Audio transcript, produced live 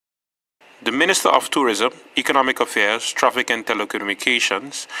The Minister of Tourism, Economic Affairs, Traffic and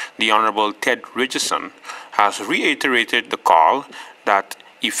Telecommunications, the Honorable Ted Richardson, has reiterated the call that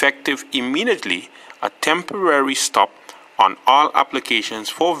effective immediately, a temporary stop on all applications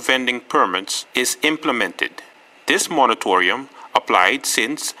for vending permits is implemented. This moratorium applied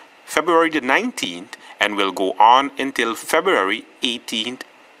since February the 19th and will go on until February 18th,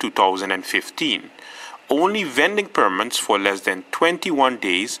 2015. Only vending permits for less than 21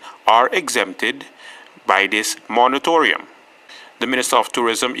 days are exempted by this moratorium. The Minister of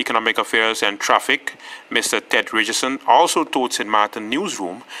Tourism, Economic Affairs and Traffic, Mr. Ted Richardson, also told St. Martin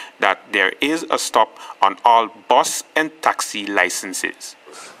Newsroom that there is a stop on all bus and taxi licenses.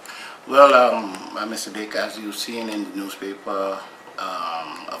 Well, Mr. Dick, as you've seen in the newspaper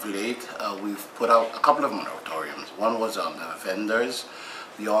of late, we've put out a couple of moratoriums. One was on the vendors.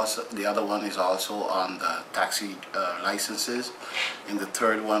 The other one is also on the taxi licenses, and the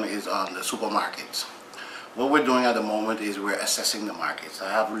third one is on the supermarkets. What we're doing at the moment is we're assessing the markets.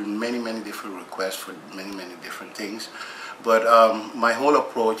 I have many different requests for many different things, but my whole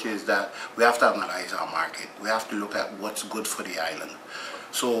approach is that we have to analyze our market. We have to look at what's good for the island.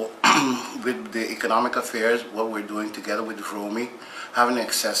 So with the economic affairs, what we're doing together with ROMI, having an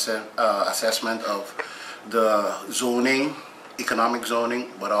assessment of the zoning, economic zoning,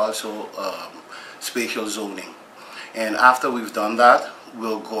 but also spatial zoning. And after we've done that,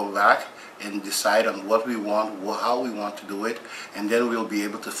 we'll go back and decide on what we want, how we want to do it, and then we'll be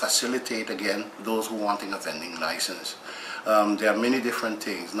able to facilitate again those who wanting a vending license. There are many different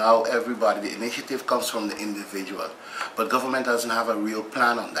things. Now everybody, the initiative comes from the individual, but government doesn't have a real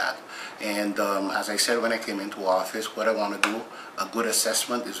plan on that. And as I said when I came into office, what I want to do, a good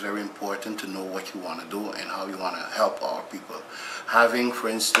assessment is very important to know what you want to do and how you want to help our people. Having, for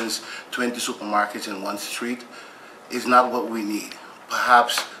instance, 20 supermarkets in one street is not what we need.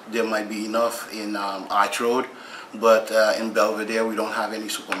 Perhaps there might be enough in Arch Road, but in Belvedere we don't have any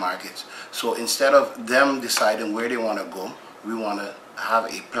supermarkets. So instead of them deciding where they want to go, we want to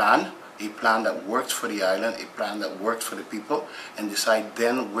have a plan that works for the island, a plan that works for the people, and decide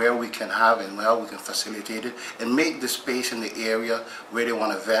then where we can have and how we can facilitate it and make the space in the area where they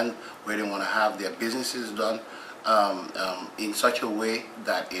want to vend, where they want to have their businesses done in such a way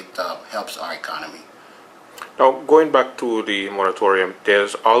that it helps our economy. Now, going back to the moratorium,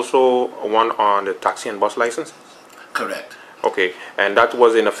 there's also one on the taxi and bus license? Correct. Okay, and that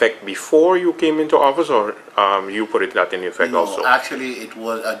was in effect before you came into office, or you put that in effect also? No, actually it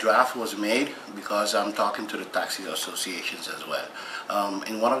was, a draft was made because I'm talking to the taxi associations as well.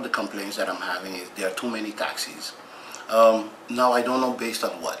 And one of the complaints that I'm having is there are too many taxis. Now I don't know based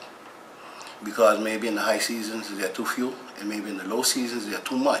on what. Because maybe in the high seasons there are too few, and maybe in the low seasons there are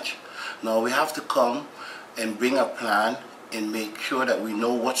too much. Now we have to come and bring a plan and make sure that we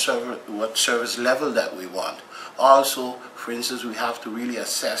know what service level that we want. Also, for instance, we have to really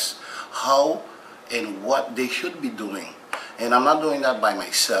assess how and what they should be doing. And I'm not doing that by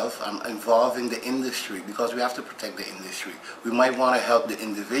myself. I'm involving the industry because we have to protect the industry. We might want to help the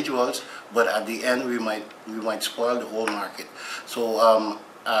individuals, but at the end we might spoil the whole market. So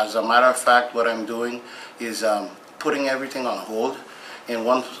as a matter of fact, what I'm doing is putting everything on hold. And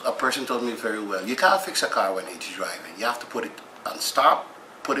a person told me very well, you can't fix a car when it's driving. You have to put it on stop,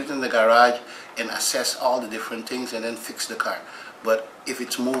 put it in the garage, and assess all the different things and then fix the car. But if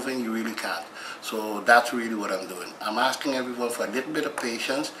it's moving, you really can't. So that's really what I'm doing. I'm asking everyone for a little bit of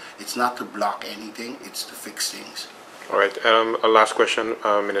patience. It's not to block anything, it's to fix things. All right. A last question,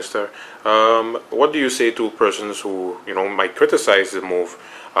 Minister. What do you say to persons who, might criticize the move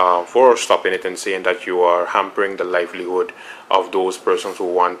for stopping it and saying that you are hampering the livelihood of those persons who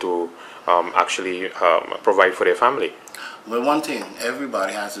want to actually provide for their family? Well, one thing,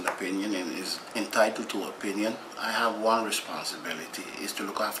 everybody has an opinion and is entitled to opinion. I have one responsibility, is to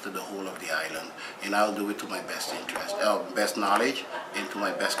look after the whole of the island, and I'll do it to my best interest, best knowledge and to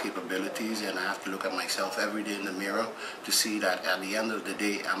my best capabilities, and I have to look at myself every day in the mirror to see that at the end of the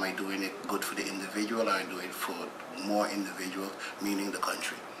day, am I doing it good for the individual, or am I doing it for more individuals, meaning the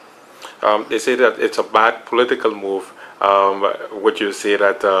country. They say that it's a bad political move. Would you say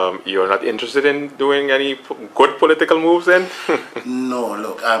that you're not interested in doing any good political moves then? No,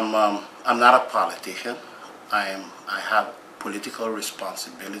 look, I'm not a politician. I have political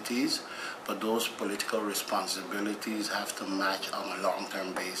responsibilities, but those political responsibilities have to match on a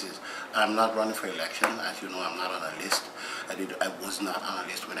long-term basis. I'm not running for election. As you know, I'm not on a list. I was not on a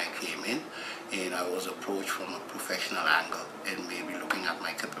list when I came in, and I was approached from a professional angle and maybe looking at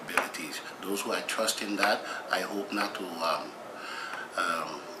my capabilities. Those who I trust in that, I hope not to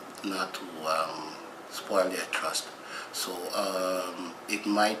spoil their trust. So it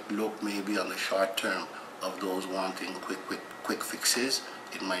might look maybe on the short term of those wanting quick fixes,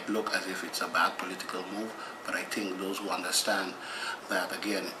 it might look as if it's a bad political move, but I think those who understand that,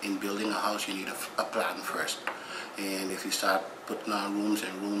 again, in building a house you need a plan first. And if you start putting on rooms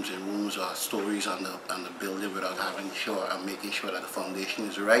and rooms and rooms or stories on the building without making sure that the foundation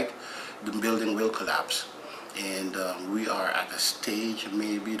is right, the building will collapse. And we are at a stage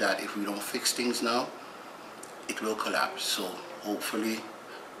maybe that if we don't fix things now, it will collapse. So hopefully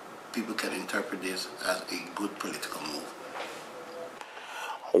people can interpret this as a good political move.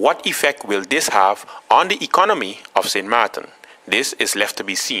 What effect will this have on the economy of St. Martin? This is left to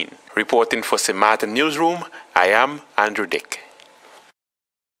be seen. Reporting for St. Martin Newsroom, I am Andrew Dick.